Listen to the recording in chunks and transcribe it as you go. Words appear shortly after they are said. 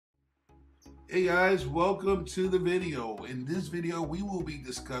Hey guys, welcome to the video. In this video, we will be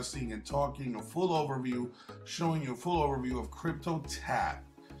discussing and talking a full overview, showing you a full overview of Cryptotab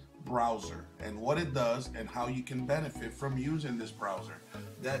browser and what it does and how you can benefit from using this browser.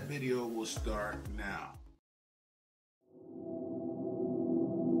 That video will start now.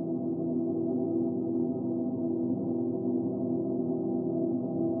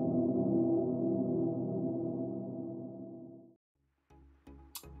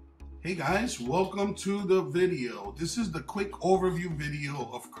 Hey guys, welcome to the video. This is the quick overview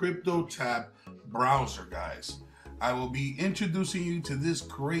video of Cryptotab browser, guys. I will be introducing you to this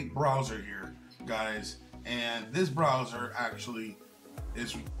great browser here, guys. And this browser actually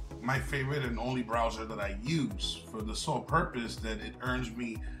is my favorite and only browser that I use for the sole purpose that it earns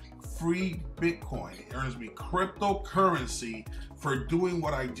me free Bitcoin. It earns me cryptocurrency for doing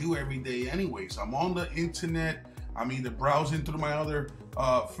what I do every day anyways. I'm on the internet. I'm either browsing through my other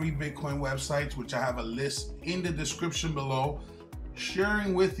free Bitcoin websites, which I have a list in the description below,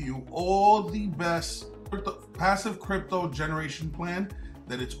 sharing with you all the best passive crypto generation plan.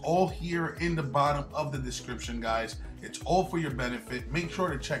 That it's all here in the bottom of the description, guys. It's all for your benefit. Make sure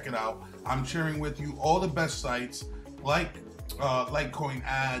to check it out. I'm sharing with you all the best sites like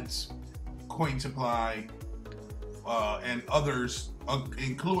Litecoinads, Coin Supply, and others,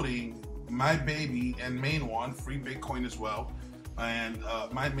 including my baby and main one, free Bitcoin as well, and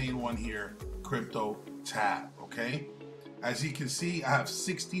my main one here, Cryptotab. Okay, as you can see, I have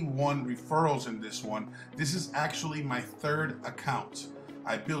 61 referrals in this one. This is actually my third account.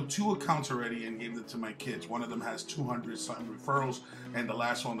 I built 2 accounts already and gave them to my kids. One of them has 200 something referrals, and the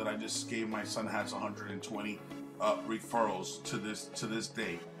last one that I just gave my son has 120 referrals to this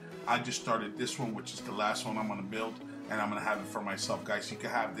day. I just started this one, which is the last one I'm going to build, and I'm going to have it for myself, guys. You can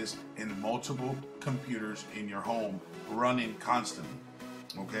have this in multiple computers in your home running constantly,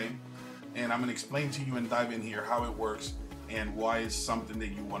 okay? And I'm going to explain to you and dive in here how it works and why it's something that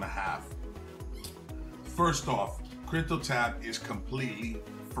you want to have. First off, Cryptotab is completely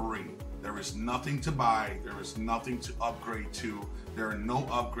free. There is nothing to buy. There is nothing to upgrade to. There are no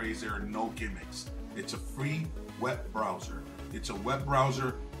upgrades. There are no gimmicks. It's a free web browser. It's a web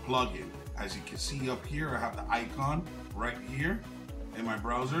browser plugin. As you can see up here, I have the icon right here in my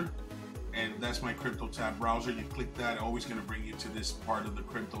browser, and that's my Cryptotab browser. You click that, it's always going to bring you to this part of the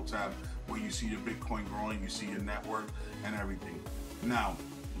Cryptotab where you see your Bitcoin growing, you see your network and everything. Now,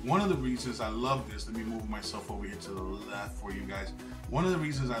 one of the reasons I love this, let me move myself over here to the left for you guys. One of the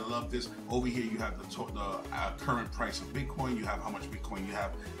reasons I love this, over here you have the current price of Bitcoin, you have how much Bitcoin you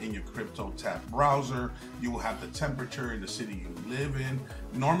have in your Cryptotab browser, you will have the temperature in the city you live in.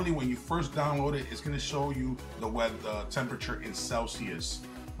 Normally when you first download it, it's going to show you the temperature in Celsius.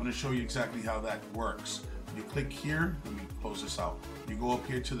 I'm going to show you exactly how that works. You click here, let me close this out. You go up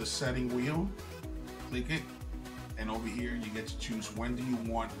here to the setting wheel, click it, and over here you get to choose when do you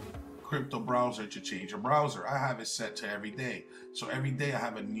want crypto browser to change your browser. I have it set to every day. So every day I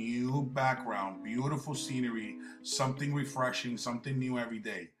have a new background, beautiful scenery, something refreshing, something new every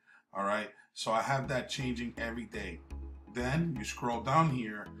day. All right, so I have that changing every day. Then you scroll down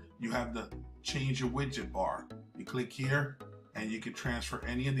here, you have the change your widget bar. You click here and you can transfer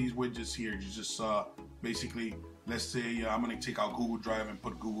any of these widgets here. You just basically, let's say I'm gonna take out Google Drive and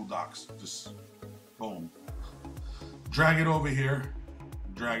put Google Docs. Just boom. Drag it over here,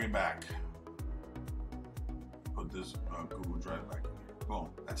 drag it back. Put this Google Drive back in here. Boom,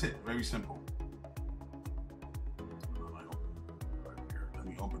 that's it, very simple. Let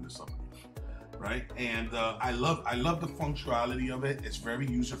me open this up again. Right, and I love the functionality of it. It's very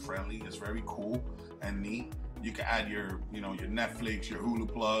user friendly, it's very cool and neat. You can add your Netflix, your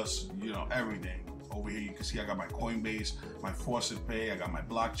Hulu Plus, everything. Over here you can see I got my Coinbase, my FAUCET Pay, I got my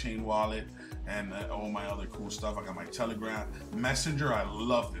blockchain wallet, and all my other cool stuff. I got my Telegram. Messenger, I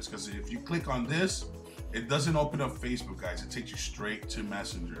love this because if you click on this, it doesn't open up Facebook, guys. It takes you straight to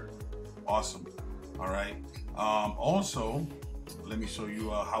Messenger. Awesome. All right. Also, let me show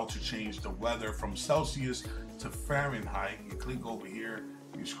you how to change the weather from Celsius to Fahrenheit. You click over here,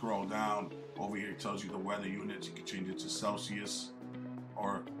 you scroll down. Over here it tells you the weather units. You can change it to Celsius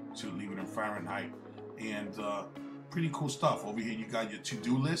or to leave it in Fahrenheit, and pretty cool stuff. Over here you got your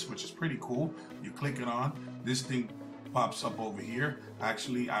to-do list, which is pretty cool. You click it on, this thing pops up over here.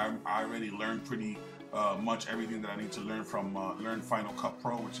 Actually, I already learned pretty much everything that I need to learn from Learn Final Cut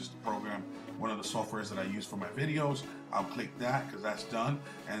Pro, which is the program, one of the softwares that I use for my videos. I'll click that because that's done,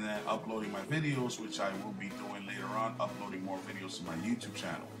 and then uploading my videos, which I will be doing later on, uploading more videos to my YouTube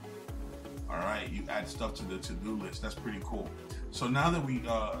channel. All right, you add stuff to the to-do list. That's pretty cool. So now that we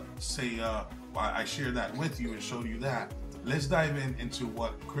I share that with you and show you that, let's dive into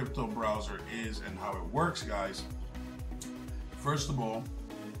what Crypto Browser is and how it works, guys. First of all,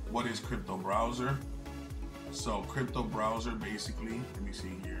 what is Crypto Browser? So Crypto Browser basically, let me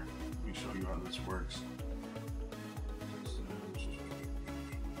see here. Let me show you how this works.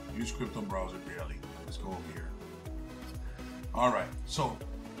 Use Crypto Browser daily. Let's go over here. All right, so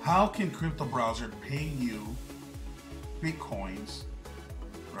how can Crypto Browser pay you Bitcoins,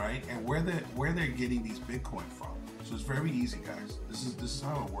 right? And where they're getting these Bitcoin from. So it's very easy, guys. This is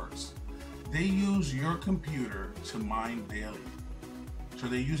how it works. They use your computer to mine daily. So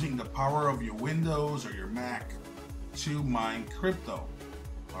they're using the power of your Windows or your Mac to mine crypto.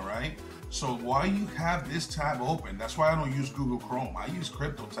 All right. So while you have this tab open, that's why I don't use Google Chrome. I use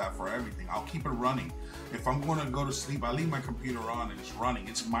Cryptotab for everything. I'll keep it running. If I'm going to go to sleep, I leave my computer on and it's running.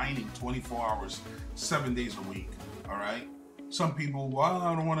 It's mining 24 hours, 7 days a week. All right. Some people, well,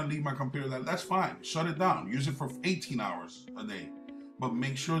 I don't want to leave my computer. That's fine. Shut it down. Use it for 18 hours a day. But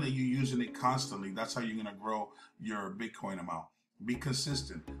make sure that you're using it constantly. That's how you're going to grow your Bitcoin amount. Be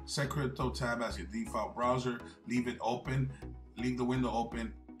consistent. Set Cryptotab as your default browser. Leave it open. Leave the window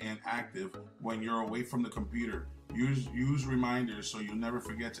open and active when you're away from the computer. Use reminders so you'll never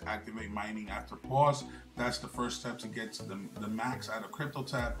forget to activate mining after pause. That's the first step to get to the max out of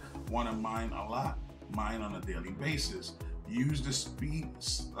Cryptotab. Want to mine a lot? Mine on a daily basis. Use the speed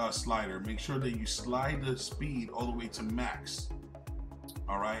slider. Make sure that you slide the speed all the way to max.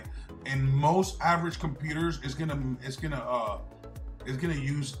 All right. And most average computers is gonna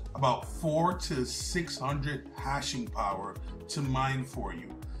use about 400 to 600 hashing power to mine for you.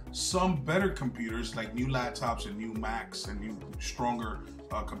 Some better computers like new laptops and new Macs and new stronger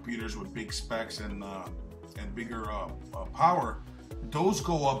computers with big specs and bigger power, those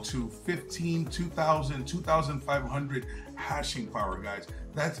go up to 15, 2,000, 2,500 hashing power, guys.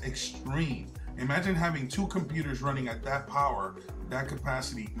 That's extreme. Imagine having two computers running at that power, that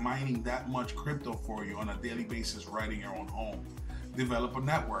capacity, mining that much crypto for you on a daily basis right in your own home. Develop a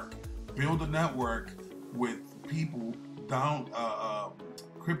network. Build a network with people down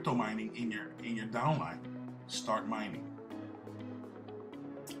crypto mining in your downline. Start mining.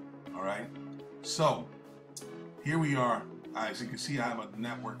 All right. So here we are. As you can see, I have a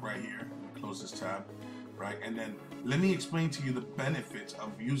network right here. Let me close this tab, right? And then let me explain to you the benefits of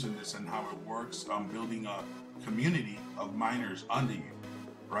using this and how it works. I'm building a community of miners under you,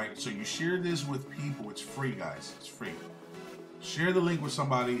 right? So you share this with people. It's free, guys. It's free. Share the link with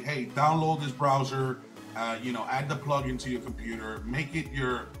somebody. Hey, download this browser. Add the plugin to your computer.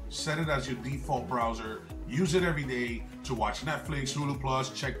 Set it as your default browser. Use it every day to watch Netflix, Hulu Plus,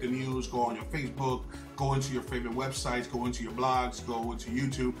 check the news, go on your Facebook, go into your favorite websites, go into your blogs, go into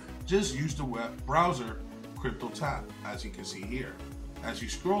YouTube. Just use the web browser Cryptotab, as you can see here. As you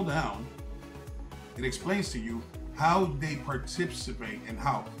scroll down, it explains to you how they participate and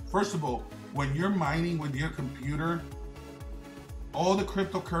how. First of all, when you're mining with your computer, all the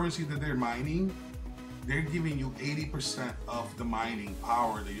cryptocurrency that they're mining, they're giving you 80% of the mining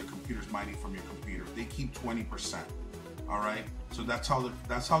power that your computer's mining from your computer. They keep 20%. All right. So that's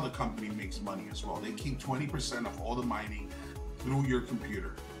how the company makes money as well. They keep 20% of all the mining through your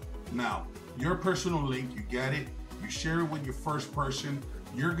computer. Now, your personal link, you get it. You share it with your first person.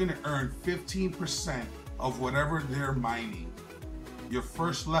 You're gonna earn 15% of whatever they're mining. Your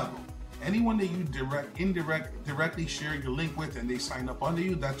first level. Anyone that you directly share your link with and they sign up under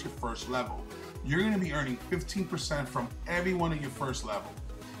you, that's your first level. You're going to be earning 15% from everyone in your first level.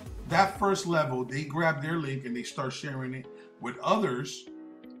 That first level, they grab their link and they start sharing it with others.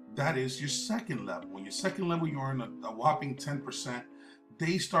 That is your second level. When your second level, you earn a whopping 10%.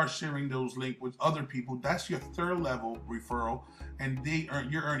 They start sharing those links with other people. That's your third level referral, and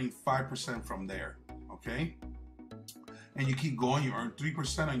you're earning 5% from there. Okay. And you keep going, you earn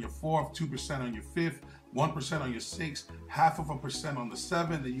 3% on your fourth, 2% on your fifth, 1% on your sixth, 0.5% on the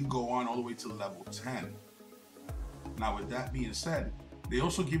seventh, and you go on all the way to level 10. Now, with that being said, they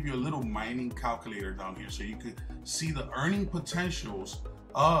also give you a little mining calculator down here so you could see the earning potentials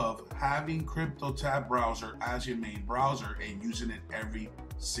of having Cryptotab browser as your main browser and using it every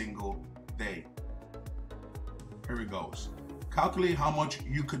single day. Here it goes. Calculate how much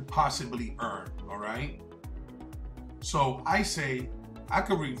you could possibly earn, all right? So I say,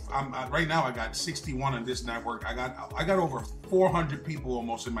 right now I got 61 on this network. I got over 400 people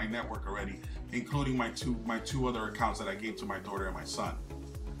almost in my network already, including my two other accounts that I gave to my daughter and my son.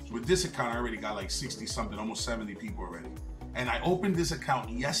 So with this account, I already got like 60 something, almost 70 people already. And I opened this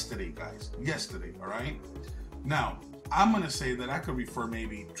account yesterday, guys. Yesterday, all right? Now, I'm gonna say that I could refer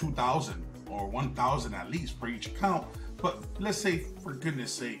maybe 2,000 or 1,000 at least for each account. But let's say, for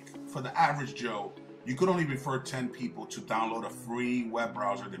goodness sake, for the average Joe, You could only refer 10 people to download a free web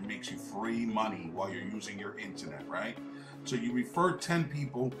browser that makes you free money while you're using your internet, right? So you refer 10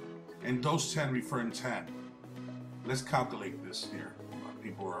 people, and those 10 refer 10. Let's calculate this here.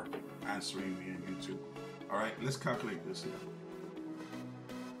 People are answering me on YouTube. All right, let's calculate this here.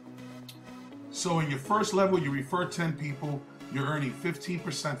 So in your first level, you refer 10 people, you're earning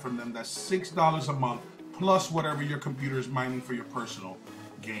 15% from them. That's $6 a month, plus whatever your computer is mining for your personal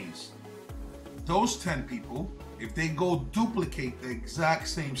gains. Those 10 people, if they go duplicate the exact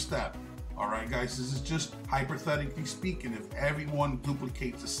same step, all right, guys, this is just hypothetically speaking, if everyone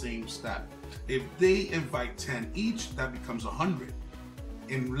duplicates the same step. If they invite 10 each, that becomes 100.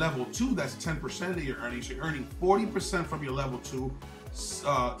 In level 2, that's 10% of your earnings. You're earning 40% from your level 2,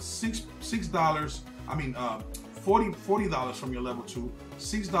 $40 from your level 2,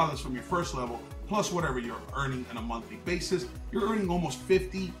 $6 from your first level, plus whatever you're earning on a monthly basis. You're earning almost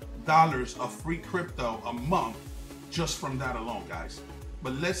 $50 of free crypto a month just from that alone, guys.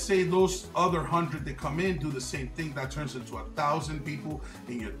 But let's say those other 100 that come in do the same thing. That turns into 1,000 people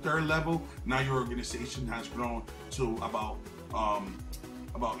in your third level. Now your organization has grown to about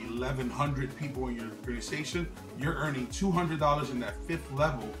 1,100 people in your organization. You're earning $200 in that fifth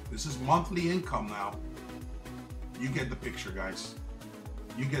level. This is monthly income now. You get the picture, guys.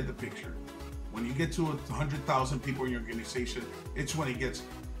 You get the picture. When you get to 100,000 people in your organization, it's when it gets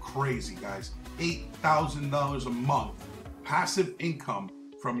crazy, guys. $8,000 a month passive income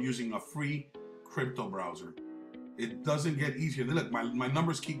from using a free crypto browser. It doesn't get easier. Look, my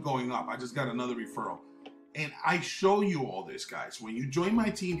numbers keep going up. I just got another referral. And I show you all this, guys. When you join my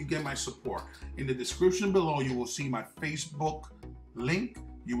team, you get my support. In the description below, you will see my Facebook link.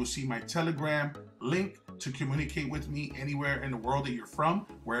 You will see my Telegram link to communicate with me anywhere in the world that you're from,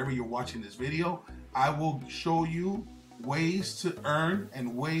 wherever you're watching this video. I will show you ways to earn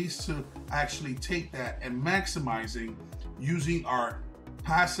and ways to actually take that and maximizing using our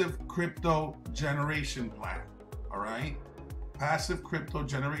passive crypto generation plan. All right, passive crypto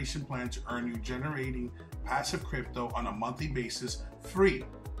generation plan to earn you generating passive crypto on a monthly basis, free.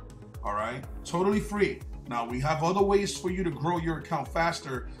 All right, totally free. Now we have other ways for you to grow your account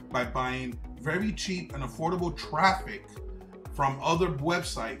faster by buying very cheap and affordable traffic from other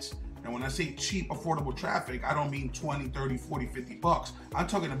websites. And when I say cheap, affordable traffic, I don't mean 20, 30, 40, 50 bucks. I'm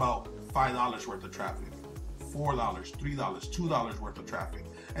talking about $5 worth of traffic, $4, $3, $2 worth of traffic.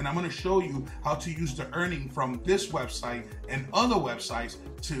 And I'm going to show you how to use the earning from this website and other websites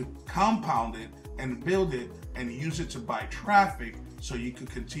to compound it and build it and use it to buy traffic so you can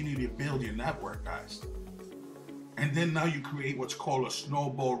continue to build your network, guys. And then now you create what's called a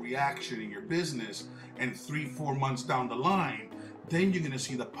snowball reaction in your business, and 3-4 months down the line, then you're going to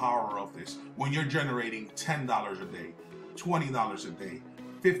see the power of this when you're generating $10 a day, $20 a day,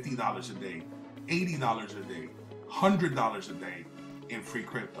 $50 a day, $80 a day, $100 a day in free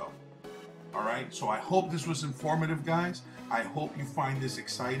crypto. All right, so I hope this was informative, guys. I hope you find this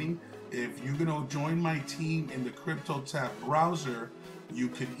exciting. If you're going to join my team in the Cryptotab browser, you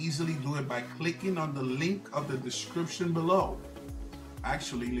can easily do it by clicking on the link of the description below.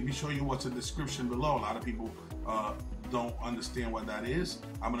 Actually, let me show you what's in the description below. A lot of people don't understand what that is.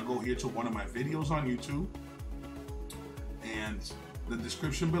 I'm gonna go here to one of my videos on YouTube, and the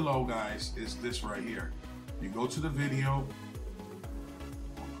description below, guys, is this right here. You go to the video,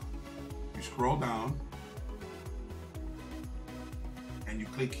 you scroll down, and you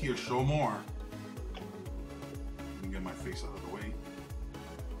click here, show more. Let me get my face out of the way.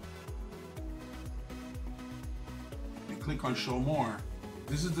 You click on show more.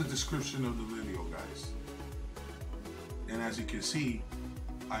 This is the description of the video, guys. And as you can see,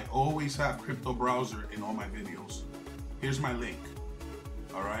 I always have crypto browser in all my videos. Here's my link.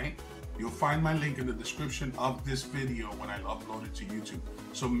 All right, you'll find my link in the description of this video when I upload it to YouTube.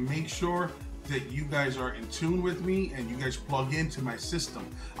 So make sure that you guys are in tune with me and you guys plug into my system.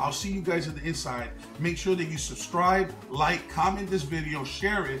 I'll see you guys at the inside. Make sure that you subscribe, like, comment this video,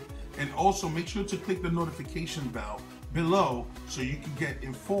 share it, and also make sure to click the notification bell below so you can get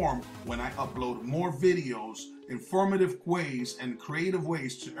informed when I upload more videos, informative ways and creative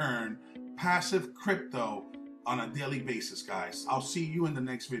ways to earn passive crypto on a daily basis, guys. I'll see you in the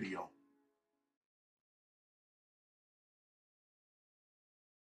next video.